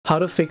how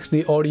to fix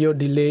the audio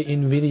delay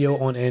in video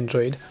on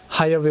Android.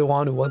 Hi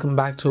everyone, welcome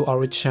back to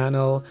our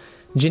channel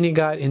Genie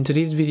Guide. In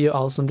today's video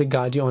I'll simply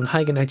guide you on how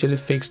you can actually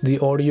fix the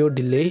audio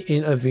delay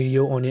in a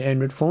video on your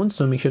Android phone,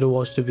 so make sure to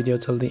watch the video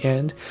till the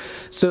end.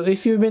 So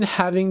if you've been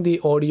having the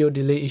audio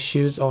delay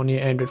issues on your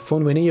Android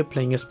phone when you're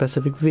playing a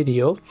specific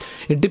video,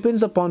 it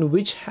depends upon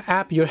which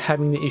app you're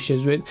having the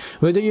issues with.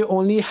 Whether you're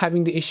only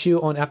having the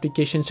issue on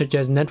applications such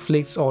as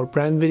Netflix or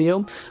Prime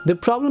Video, the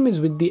problem is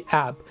with the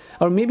app,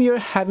 or maybe you're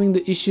having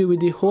the issue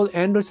with the whole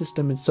Android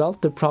system itself,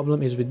 the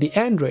problem is with the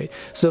Android.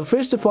 So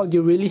first of all,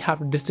 you really have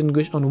to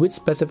distinguish on which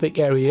specific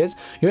areas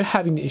you're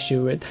having the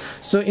issue with.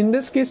 So in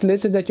this case,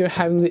 let's say that you're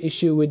having the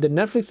issue with the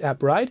Netflix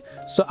app, right?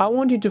 So I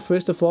want you to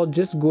first of all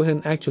just go ahead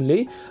and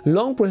actually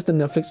long press the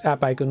Netflix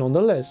app icon on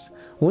the list.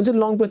 Once you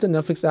long press the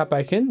Netflix app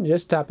icon,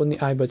 just tap on the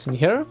I button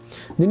here.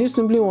 Then you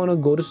simply want to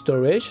go to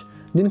storage,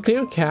 then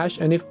clear cache,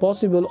 and if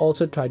possible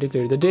also try to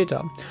clear the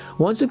data.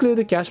 Once you clear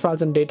the cache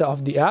files and data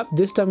of the app,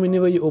 this time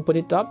whenever you open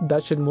it up,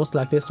 that should most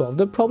likely solve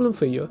the problem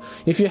for you.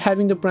 If you're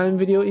having the Prime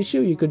Video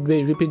issue, you could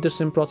repeat the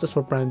same process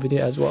for Prime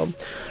Video as well.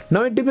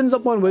 Now it depends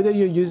upon whether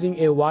you're using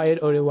a wired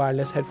or a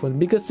wireless headphone,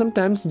 because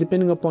sometimes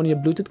depending upon your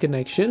Bluetooth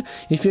connection,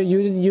 if you're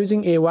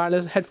using a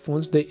wireless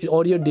headphones, the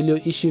audio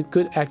delay issue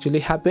could actually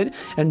happen,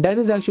 and that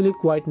is actually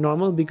quite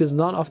normal because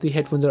none of the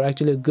headphones are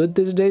actually good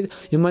these days.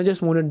 You might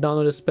just want to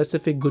download a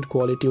specific good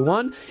quality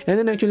one and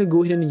then actually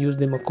go ahead and use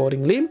them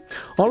accordingly.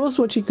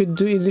 Also, what you could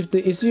do is, if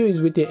the issue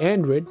is with your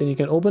Android, then you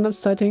can open up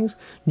settings,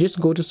 just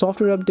go to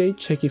software update,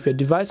 check if your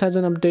device has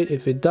an update.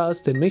 If it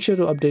does, then make sure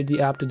to update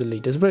the app to the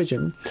latest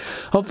version.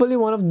 Hopefully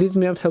one of these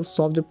may have helped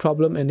solve the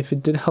problem, and if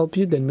it did help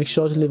you, then make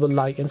sure to leave a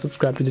like and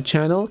subscribe to the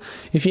channel.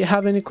 If you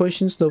have any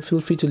questions, though,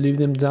 feel free to leave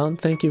them down.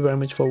 Thank you very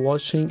much for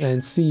watching,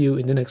 and see you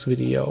in the next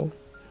video.